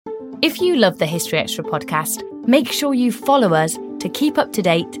If you love the History Extra podcast, make sure you follow us to keep up to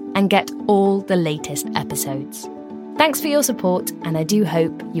date and get all the latest episodes. Thanks for your support, and I do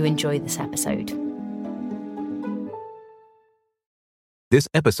hope you enjoy this episode. This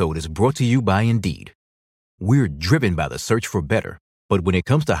episode is brought to you by Indeed. We're driven by the search for better, but when it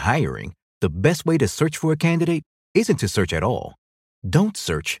comes to hiring, the best way to search for a candidate isn't to search at all. Don't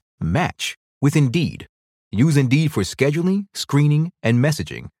search, match with Indeed. Use Indeed for scheduling, screening, and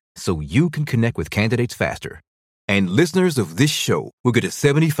messaging so you can connect with candidates faster. And listeners of this show will get a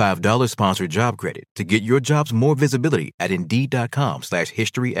 $75 sponsored job credit to get your jobs more visibility at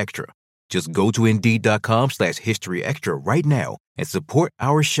Indeed.com/historyextra. Just go to Indeed.com/historyextra right now and support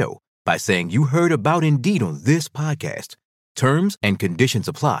our show by saying you heard about Indeed on this podcast. Terms and conditions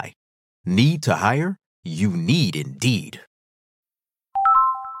apply. Need to hire? You need Indeed.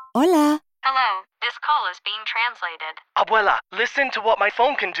 Hola. Hello, this call is being translated. Abuela, listen to what my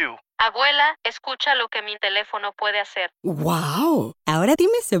phone can do. Abuela, escucha lo que mi teléfono puede hacer. Wow. Ahora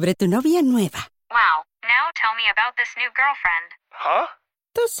dime sobre tu novia nueva. Wow, now tell me about this new girlfriend. Huh?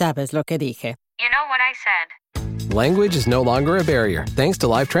 Tú sabes lo que dije. You know what I said. Language is no longer a barrier thanks to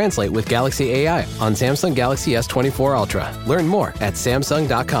Live Translate with Galaxy AI on Samsung Galaxy S24 Ultra. Learn more at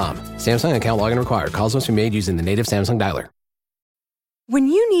Samsung.com. Samsung account login required. Calls must be made using the native Samsung dialer. When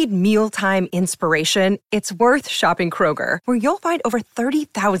you need mealtime inspiration, it's worth shopping Kroger, where you'll find over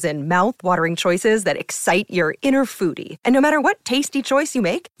 30,000 mouth-watering choices that excite your inner foodie. And no matter what tasty choice you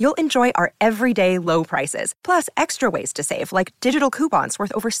make, you'll enjoy our everyday low prices, plus extra ways to save, like digital coupons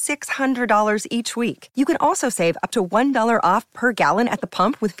worth over $600 each week. You can also save up to $1 off per gallon at the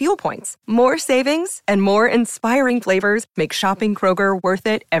pump with fuel points. More savings and more inspiring flavors make shopping Kroger worth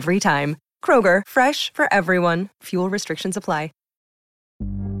it every time. Kroger, fresh for everyone. Fuel restrictions apply.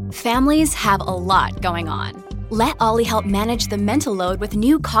 Families have a lot going on. Let Ollie help manage the mental load with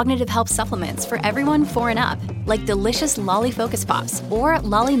new cognitive health supplements for everyone 4 and up, like delicious Lolly Focus Pops or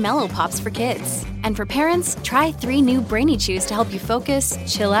Lolly Mellow Pops for kids. And for parents, try 3 new Brainy Chews to help you focus,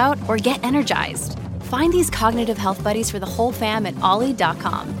 chill out, or get energized. Find these cognitive health buddies for the whole fam at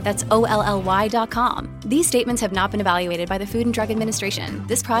ollie.com. That's OLLY.com. These statements have not been evaluated by the Food and Drug Administration.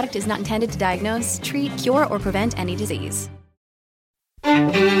 This product is not intended to diagnose, treat, cure, or prevent any disease.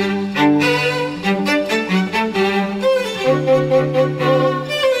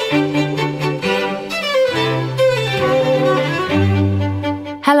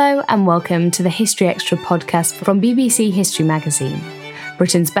 Hello and welcome to the History Extra podcast from BBC History Magazine,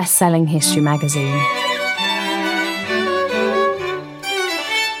 Britain's best-selling history magazine.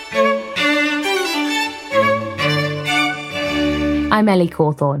 I'm Ellie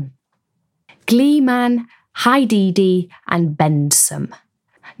Cawthorne. Gleeman, High Dee and Bendsome.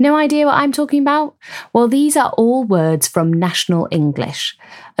 No idea what I'm talking about? Well, these are all words from National English,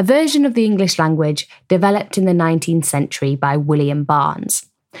 a version of the English language developed in the 19th century by William Barnes,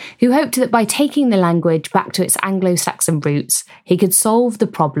 who hoped that by taking the language back to its Anglo-Saxon roots, he could solve the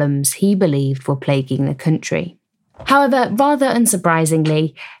problems he believed were plaguing the country. However, rather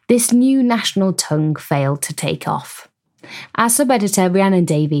unsurprisingly, this new national tongue failed to take off. Our sub-editor Rhiannon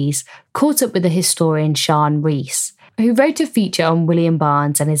Davies caught up with the historian Sian Rees, who wrote a feature on William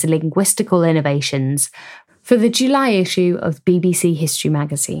Barnes and his linguistical innovations for the July issue of BBC History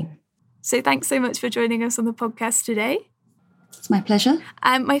Magazine. So thanks so much for joining us on the podcast today. It's my pleasure.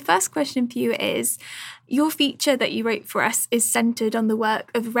 My first question for you is, your feature that you wrote for us is centred on the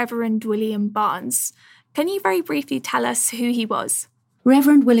work of Reverend William Barnes. Can you very briefly tell us who he was?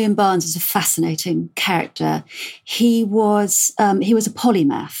 Reverend William Barnes is a fascinating character. He was a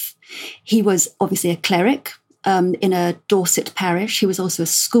polymath. He was obviously a cleric in a Dorset parish. He was also a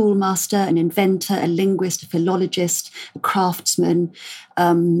schoolmaster, an inventor, a linguist, a philologist, a craftsman,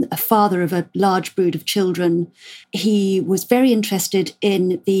 a father of a large brood of children. He was very interested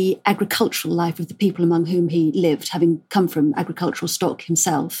in the agricultural life of the people among whom he lived, having come from agricultural stock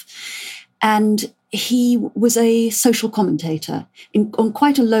himself. And he was a social commentator on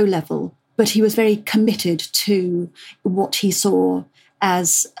quite a low level, but he was very committed to what he saw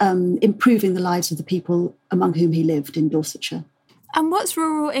as improving the lives of the people among whom he lived in Dorsetshire. And what's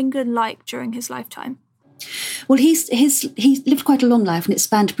rural England like during his lifetime? Well, he lived quite a long life, and it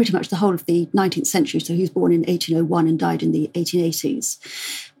spanned pretty much the whole of the 19th century. So he was born in 1801 and died in the 1880s.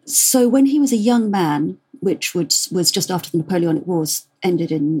 So when he was a young man, which was just after the Napoleonic Wars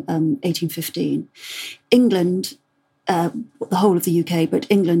ended in 1815, England, the whole of the UK, but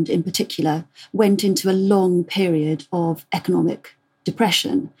England in particular, went into a long period of economic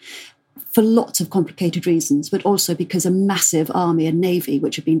depression. for lots of complicated reasons, but also because a massive army and navy,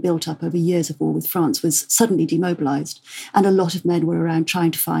 which had been built up over years of war with France, was suddenly demobilised, and a lot of men were around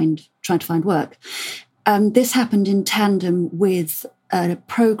trying to find work. This happened in tandem with a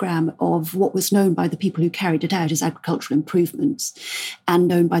programme of what was known by the people who carried it out as agricultural improvements, and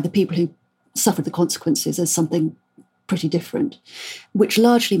known by the people who suffered the consequences as something pretty different, which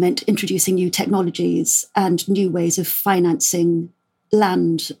largely meant introducing new technologies and new ways of financing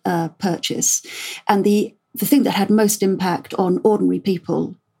land purchase. And the thing that had most impact on ordinary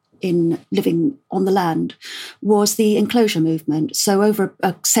people in living on the land was the enclosure movement. So over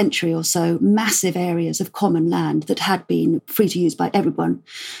a century or so, massive areas of common land that had been free to use by everyone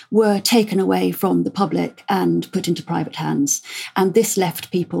were taken away from the public and put into private hands. And this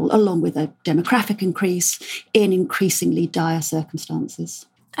left people, along with a demographic increase, in increasingly dire circumstances.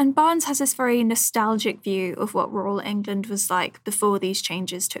 And Barnes has this very nostalgic view of what rural England was like before these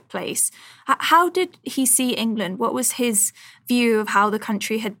changes took place. How did he see England? What was his view of how the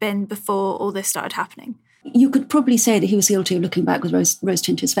country had been before all this started happening? You could probably say that he was guilty of looking back with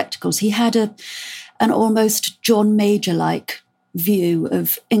rose-tinted spectacles. He had an almost John Major-like view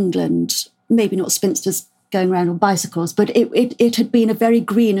of England, maybe not spinsters going around on bicycles, but it had been a very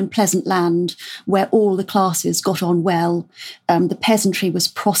green and pleasant land where all the classes got on well. The peasantry was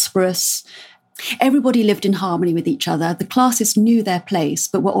prosperous. Everybody lived in harmony with each other. The classes knew their place,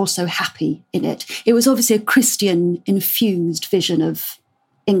 but were also happy in it. It was obviously a Christian-infused vision of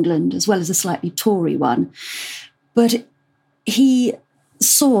England, as well as a slightly Tory one. But he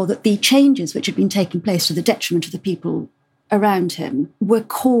saw that the changes which had been taking place to the detriment of the people around him were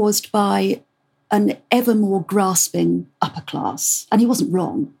caused by an ever more grasping upper class. And he wasn't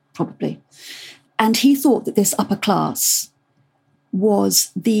wrong, probably. And he thought that this upper class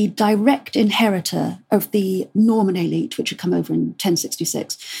was the direct inheritor of the Norman elite, which had come over in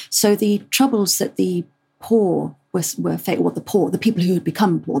 1066. So the troubles that the poor the people who had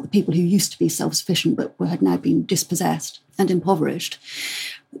become poor, the people who used to be self-sufficient but had now been dispossessed and impoverished,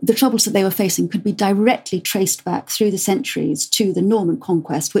 the troubles that they were facing could be directly traced back through the centuries to the Norman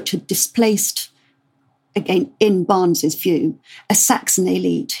conquest, which had displaced, again, in Barnes's view, a Saxon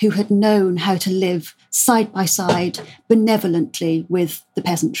elite who had known how to live side by side benevolently with the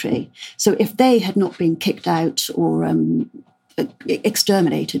peasantry. So if they had not been kicked out or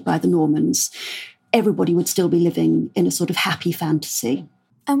exterminated by the Normans, everybody would still be living in a sort of happy fantasy.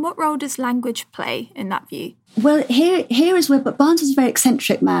 And what role does language play in that view? Well, here is where, but Barnes is a very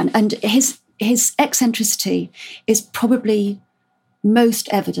eccentric man, and his eccentricity is probably most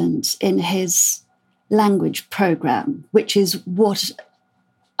evident in his language programme, which is what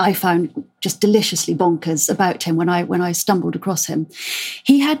I found just deliciously bonkers about him when I stumbled across him.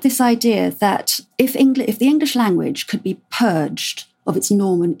 He had this idea that if the English language could be purged of its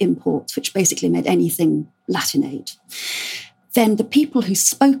Norman imports, which basically meant anything Latinate, then the people who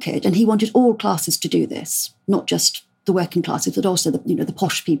spoke it, and he wanted all classes to do this, not just the working classes, but also the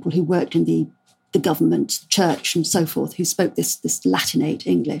posh people who worked in the government, church, and so forth, who spoke this Latinate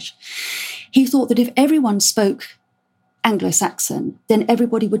English. He thought that if everyone spoke Anglo-Saxon, then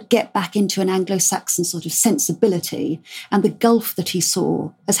everybody would get back into an Anglo-Saxon sort of sensibility, and the gulf that he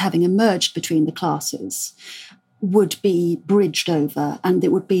saw as having emerged between the classes would be bridged over, and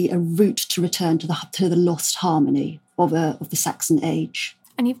it would be a route to return to the lost harmony of the Saxon age.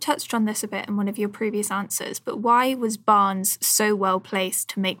 And you've touched on this a bit in one of your previous answers, but why was Barnes so well placed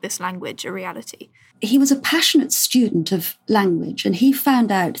to make this language a reality? He was a passionate student of language, and he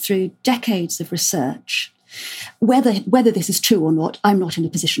found out through decades of research, whether this is true or not, I'm not in a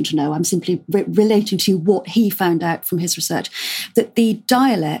position to know. I'm simply relating to you what he found out from his research, that the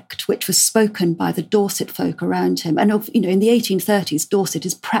dialect which was spoken by the Dorset folk around him, and in the 1830s, Dorset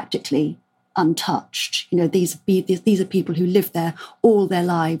is practically untouched. These are people who live there all their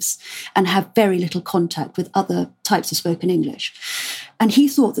lives and have very little contact with other types of spoken English. And he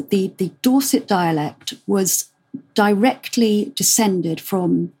thought that the Dorset dialect was directly descended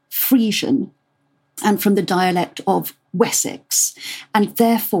from Frisian and from the dialect of Wessex, and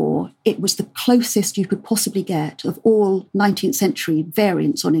therefore it was the closest you could possibly get of all 19th century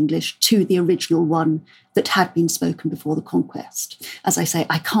variants on English to the original one that had been spoken before the conquest. As I say,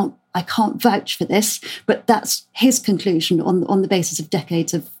 I can't vouch for this, but that's his conclusion on the basis of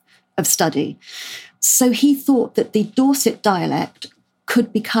decades of study. So he thought that the Dorset dialect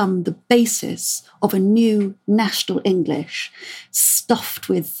could become the basis of a new national English stuffed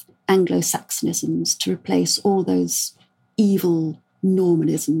with Anglo-Saxonisms to replace all those evil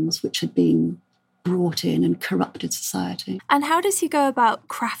Normanisms which had been brought in and corrupted society. And how does he go about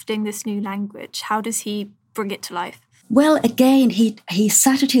crafting this new language? How does he bring it to life? Well, again, he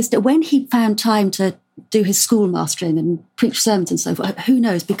sat at his... When he found time to do his schoolmastering and preach sermons and so forth, who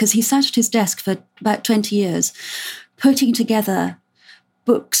knows, because he sat at his desk for about 20 years, putting together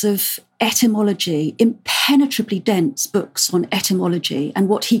books of etymology, impenetrably dense books on etymology, and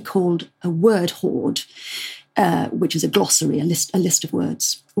what he called a word hoard, which is a glossary, a list of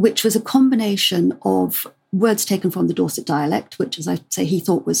words, which was a combination of words taken from the Dorset dialect, which, as I say, he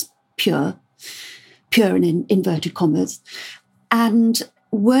thought was pure in inverted commas, and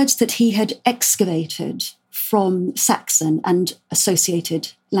words that he had excavated from Saxon and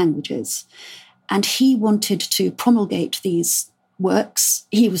associated languages. And he wanted to promulgate these works.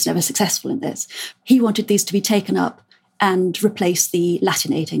 He was never successful in this. He wanted these to be taken up and replace the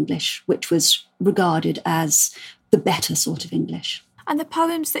Latinate English, which was regarded as the better sort of English. And the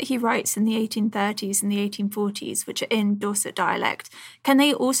poems that he writes in the 1830s and the 1840s, which are in Dorset dialect, can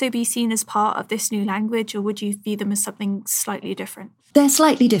they also be seen as part of this new language, or would you view them as something slightly different? They're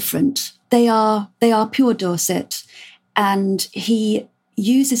slightly different. They are pure Dorset, and he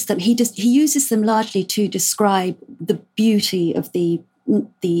uses them. He uses them largely to describe the beauty of the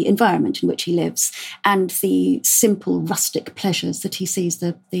environment in which he lives and the simple rustic pleasures that he sees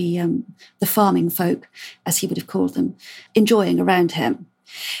the farming folk, as he would have called them, enjoying around him.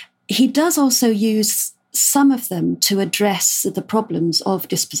 He does also use some of them to address the problems of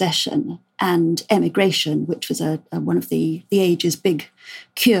dispossession and emigration, which was one of the age's big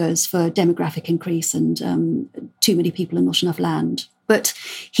cures for demographic increase and too many people and not enough land. But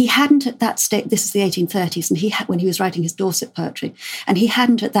he hadn't at that stage, this is the 1830s, and when he was writing his Dorset poetry, and he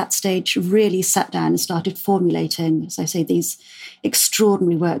hadn't at that stage really sat down and started formulating, as I say, these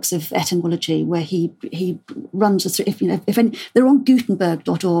extraordinary works of etymology where he runs us through, they're on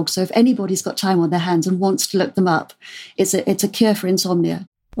Gutenberg.org, so if anybody's got time on their hands and wants to look them up, it's a cure for insomnia.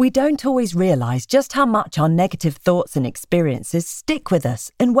 We don't always realise just how much our negative thoughts and experiences stick with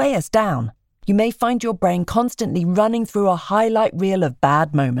us and weigh us down. You may find your brain constantly running through a highlight reel of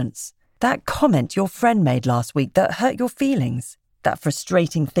bad moments. That comment your friend made last week that hurt your feelings. That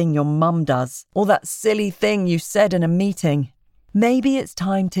frustrating thing your mum does. Or that silly thing you said in a meeting. Maybe it's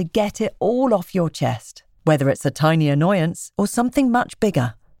time to get it all off your chest. Whether it's a tiny annoyance or something much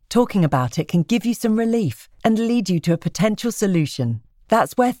bigger. Talking about it can give you some relief and lead you to a potential solution.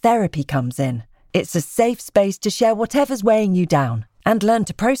 That's where therapy comes in. It's a safe space to share whatever's weighing you down and learn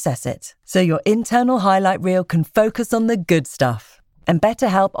to process it, so your internal highlight reel can focus on the good stuff. And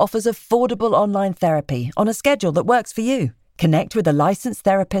BetterHelp offers affordable online therapy on a schedule that works for you. Connect with a licensed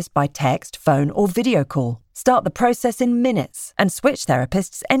therapist by text, phone, or video call. Start the process in minutes and switch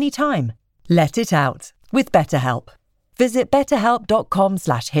therapists anytime. Let it out with BetterHelp. Visit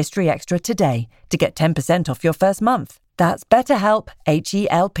betterhelp.com/historyextra today to get 10% off your first month. That's BetterHelp,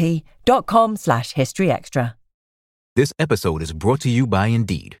 HELP.com/historyextra. This episode is brought to you by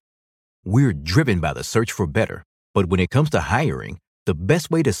Indeed. We're driven by the search for better, but when it comes to hiring, the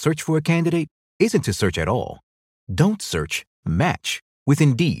best way to search for a candidate isn't to search at all. Don't search, match with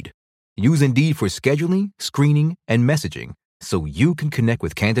Indeed. Use Indeed for scheduling, screening, and messaging so you can connect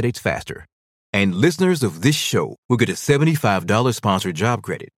with candidates faster. And listeners of this show will get a $75 sponsored job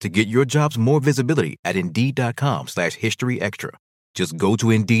credit to get your jobs more visibility at Indeed.com/historyextra. Just go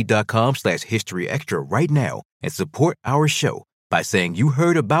to Indeed.com/historyextra right now and support our show by saying you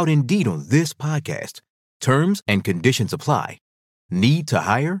heard about Indeed on this podcast. Terms and conditions apply. Need to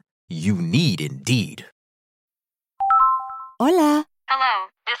hire? You need Indeed. Hola. Hello,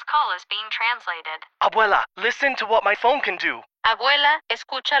 this call is being translated. Abuela, listen to what my phone can do. Abuela,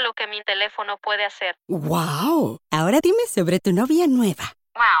 escucha lo que mi teléfono puede hacer. Wow. Ahora dime sobre tu novia nueva.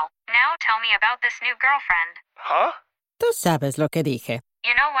 Wow, now tell me about this new girlfriend. Huh? Tú sabes lo que dije.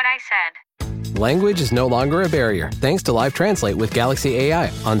 You know what I said. Language is no longer a barrier thanks to Live Translate with Galaxy AI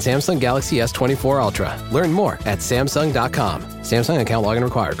on Samsung Galaxy S24 Ultra. Learn more at Samsung.com. Samsung account login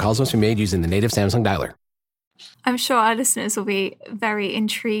required. Calls must be made using the native Samsung dialer. I'm sure our listeners will be very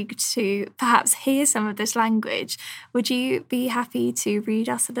intrigued to perhaps hear some of this language. Would you be happy to read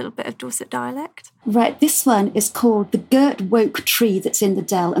us a little bit of Dorset dialect? Right, this one is called The Girt Woke Tree That's in the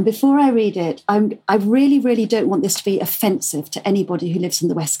Dell. And before I read it, I really, really don't want this to be offensive to anybody who lives in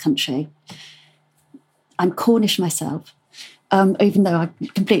the West Country. I'm Cornish myself, even though I've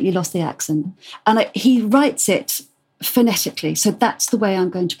completely lost the accent. And he writes it phonetically, so that's the way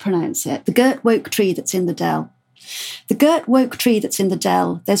I'm going to pronounce it. The girt woke tree that's in the dell. The girt woke tree that's in the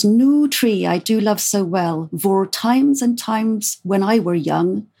dell, there's no tree I do love so well, vor times and times when I were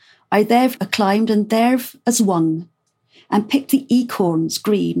young, I there've climbed and there've as wung, and picked the acorns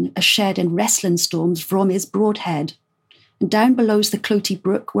green a shed in wrestling storms from his broad head, and down below's the cloty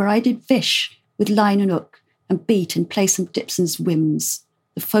brook where I did fish with line and hook, and beat in place and Dipson's whims,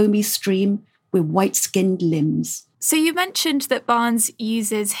 the foamy stream with white-skinned limbs. So you mentioned that Barnes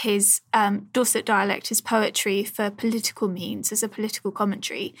uses his Dorset dialect, his poetry, for political means, as a political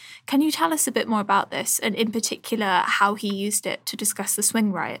commentary. Can you tell us a bit more about this, and in particular how he used it to discuss the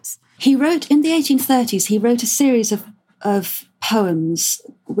swing riots? He wrote, in the 1830s, he wrote a series of poems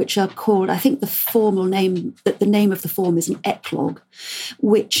which are called, I think the formal name, that the name of the form is an eclogue,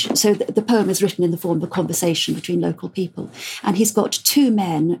 so the poem is written in the form of a conversation between local people. And he's got two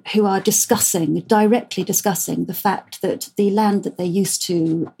men who are directly discussing the fact that the land that they used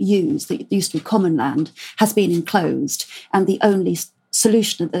to use, that used to be common land, has been enclosed. And the only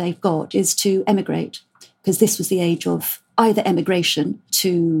solution that they've got is to emigrate, because this was the age of either emigration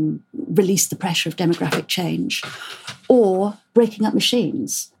to release the pressure of demographic change, or breaking up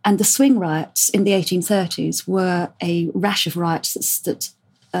machines. And the swing riots in the 1830s were a rash of riots that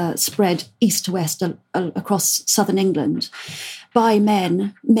spread east to west across southern England by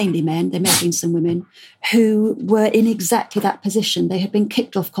men, mainly men, there may have been some women, who were in exactly that position. They had been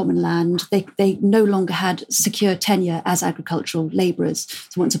kicked off common land. They no longer had secure tenure as agricultural labourers.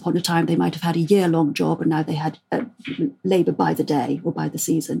 So once upon a time, they might have had a year-long job, and now they had labour by the day or by the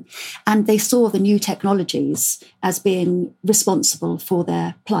season. And they saw the new technologies as being responsible for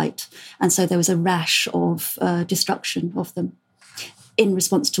their plight. And so there was a rash of destruction of them, in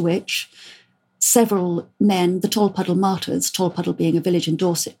response to which several men, the Tolpuddle martyrs, Tolpuddle being a village in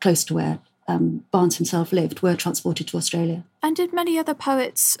Dorset close to where Barnes himself lived, were transported to Australia. And did many other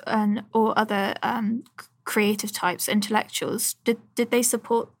poets or other creative types, intellectuals, did they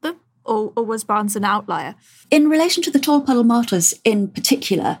support them? Or was Barnes an outlier? In relation to the Tolpuddle martyrs in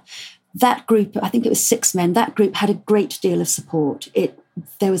particular, that group, I think it was 6 men, that group had a great deal of support.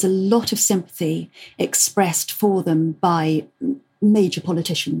 There was a lot of sympathy expressed for them by major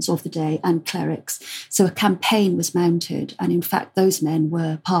politicians of the day and clerics. So a campaign was mounted, and in fact those men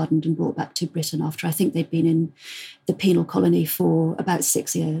were pardoned and brought back to Britain after, I think they'd been in the penal colony for about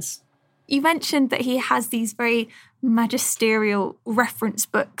 6 years. You mentioned that he has these very magisterial reference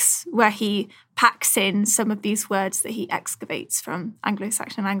books where he packs in some of these words that he excavates from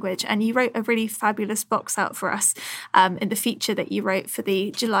Anglo-Saxon language. And you wrote a really fabulous box out for us in the feature that you wrote for the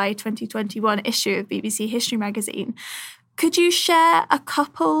July 2021 issue of BBC History magazine. Could you share a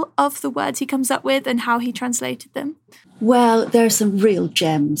couple of the words he comes up with and how he translated them? Well, there are some real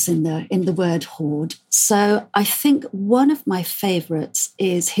gems in the word hoard. So I think one of my favourites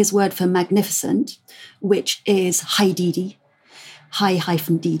is his word for magnificent, which is high-deedy,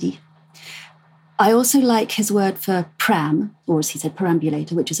 high-deedy. I also like his word for pram, or as he said,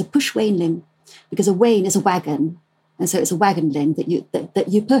 perambulator, which is a push-wainling, because a wain is a wagon, and so it's a wagonling that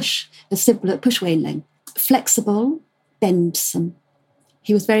you push, as simple as push-wainling. Flexible, bendsome.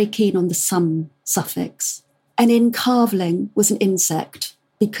 He was very keen on the some suffix. And in carveling was an insect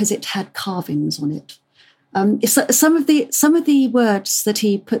because it had carvings on it. Some of the words that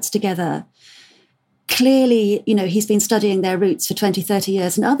he puts together, clearly, he's been studying their roots for 20, 30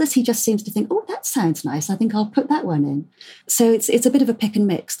 years, and others he just seems to think, oh, that sounds nice. I think I'll put that one in. So it's a bit of a pick and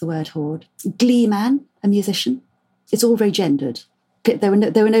mix, the word hoard. Glee man, a musician. It's all very gendered. There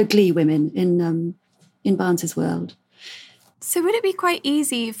were no glee women in Barnes's world. So would it be quite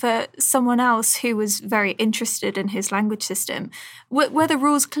easy for someone else who was very interested in his language system? Were the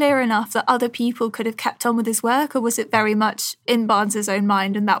rules clear enough that other people could have kept on with his work, or was it very much in Barnes's own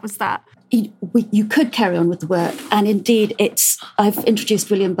mind and that was that? You could carry on with the work. And indeed, I've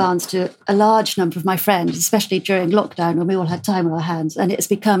introduced William Barnes to a large number of my friends, especially during lockdown when we all had time on our hands. And it's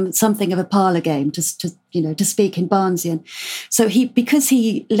become something of a parlour game to speak in Barnesian. So because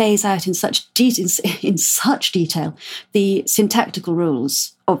he lays out in such detail the syntactical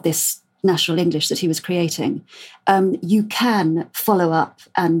rules of this National English that he was creating, you can follow up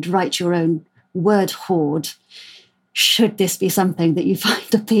and write your own word hoard, should this be something that you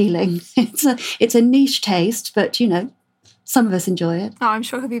find appealing. It's a niche taste, but, some of us enjoy it. Oh, I'm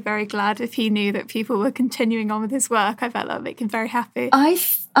sure he'll be very glad if he knew that people were continuing on with his work. I bet that would make him very happy. I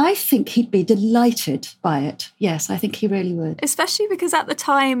think he'd be delighted by it. Yes, I think he really would. Especially because at the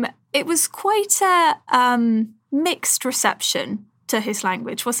time, it was quite a mixed reception to his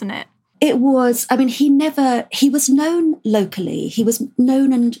language, wasn't it? It was. I mean, he was known locally. He was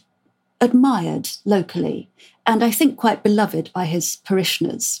known and admired locally, and I think quite beloved by his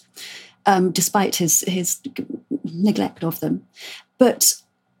parishioners, despite his neglect of them. But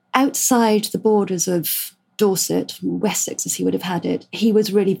outside the borders of Dorset, Wessex as he would have had it, he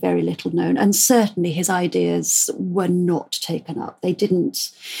was really very little known, and certainly his ideas were not taken up. They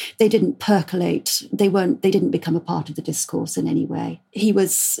didn't percolate. They didn't become a part of the discourse in any way. He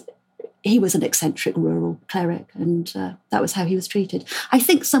was he was an eccentric rural cleric, and that was how he was treated. I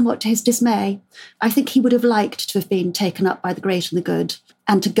think somewhat to his dismay. I think he would have liked to have been taken up by the great and the good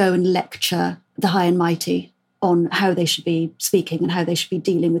and to go and lecture the high and mighty on how they should be speaking and how they should be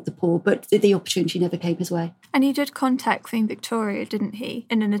dealing with the poor, but the opportunity never came his way. And he did contact Queen Victoria, didn't he,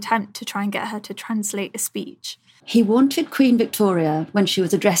 in an attempt to try and get her to translate a speech? He wanted Queen Victoria, when she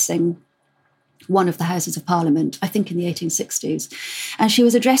was addressing one of the Houses of Parliament, I think in the 1860s. And she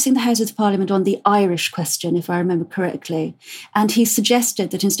was addressing the Houses of Parliament on the Irish question, if I remember correctly. And he suggested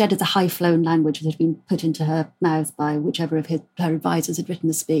that instead of the high-flown language that had been put into her mouth by whichever of her advisors had written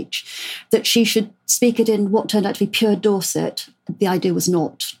the speech, that she should speak it in what turned out to be pure Dorset. The idea was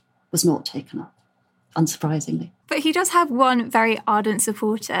not taken up, unsurprisingly. But he does have one very ardent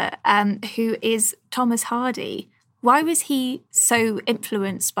supporter, who is Thomas Hardy. Why was he so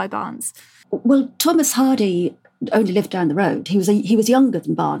influenced by Barnes? Well, Thomas Hardy only lived down the road. He was younger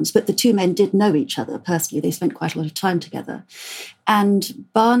than Barnes, but the two men did know each other personally. They spent quite a lot of time together. And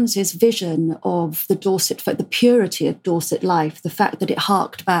Barnes's vision of the Dorset folk, the purity of Dorset life, the fact that it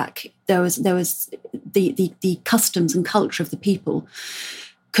harked back, there was the customs and culture of the people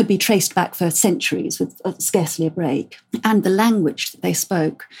could be traced back for centuries with scarcely a break. And the language that they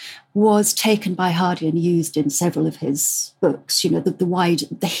spoke was taken by Hardy and used in several of his books. You know,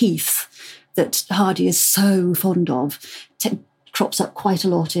 the heath that Hardy is so fond of crops up quite a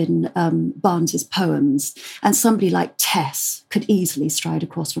lot in Barnes's poems. And somebody like Tess could easily stride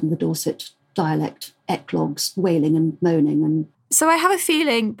across from the Dorset dialect, eclogues, wailing and moaning. So I have a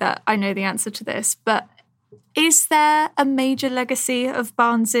feeling that I know the answer to this, but is there a major legacy of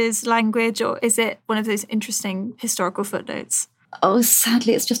Barnes's language, or is it one of those interesting historical footnotes? Oh,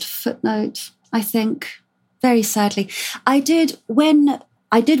 sadly, it's just a footnote, I think. Very sadly. I did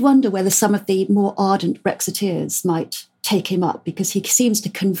wonder whether some of the more ardent Brexiteers might take him up, because he seems to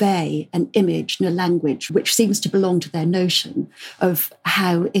convey an image and a language which seems to belong to their notion of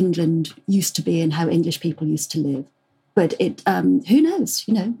how England used to be and how English people used to live. But who knows?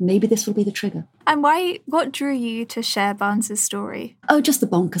 You know, maybe this will be the trigger. And what drew you to share Barnes's story? Oh, just the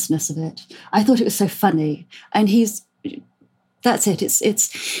bonkersness of it. I thought it was so funny. And that's it.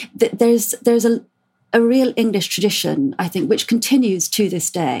 There's a real English tradition, I think, which continues to this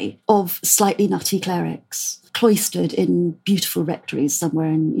day, of slightly nutty clerics cloistered in beautiful rectories somewhere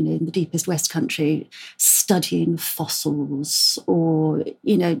in the deepest West Country, studying fossils or,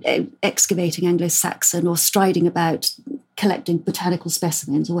 excavating Anglo-Saxon or striding about collecting botanical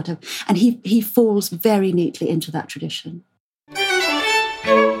specimens or whatever. And he falls very neatly into that tradition.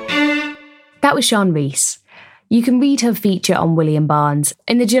 That was Sian Rees. You can read her feature on William Barnes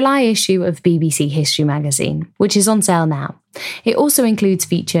in the July issue of BBC History magazine, which is on sale now. It also includes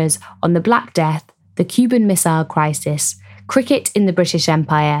features on the Black Death, the Cuban Missile Crisis, cricket in the British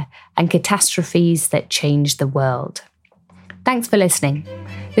Empire, and catastrophes that changed the world. Thanks for listening.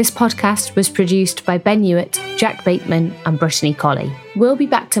 This podcast was produced by Ben Hewitt, Jack Bateman, and Brittany Colley. We'll be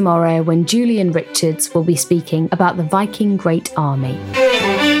back tomorrow when Julian Richards will be speaking about the Viking Great Army.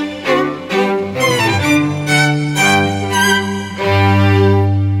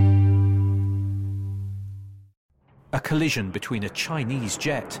 A collision between a Chinese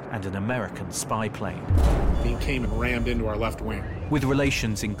jet and an American spy plane. He came and rammed into our left wing. With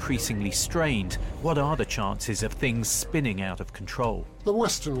relations increasingly strained, what are the chances of things spinning out of control? The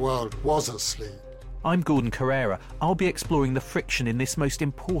Western world was asleep. I'm Gordon Carrera. I'll be exploring the friction in this most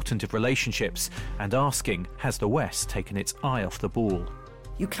important of relationships and asking, has the West taken its eye off the ball?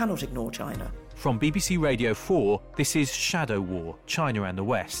 You cannot ignore China. From BBC Radio 4, this is Shadow War, China and the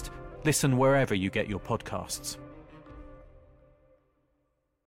West. Listen wherever you get your podcasts.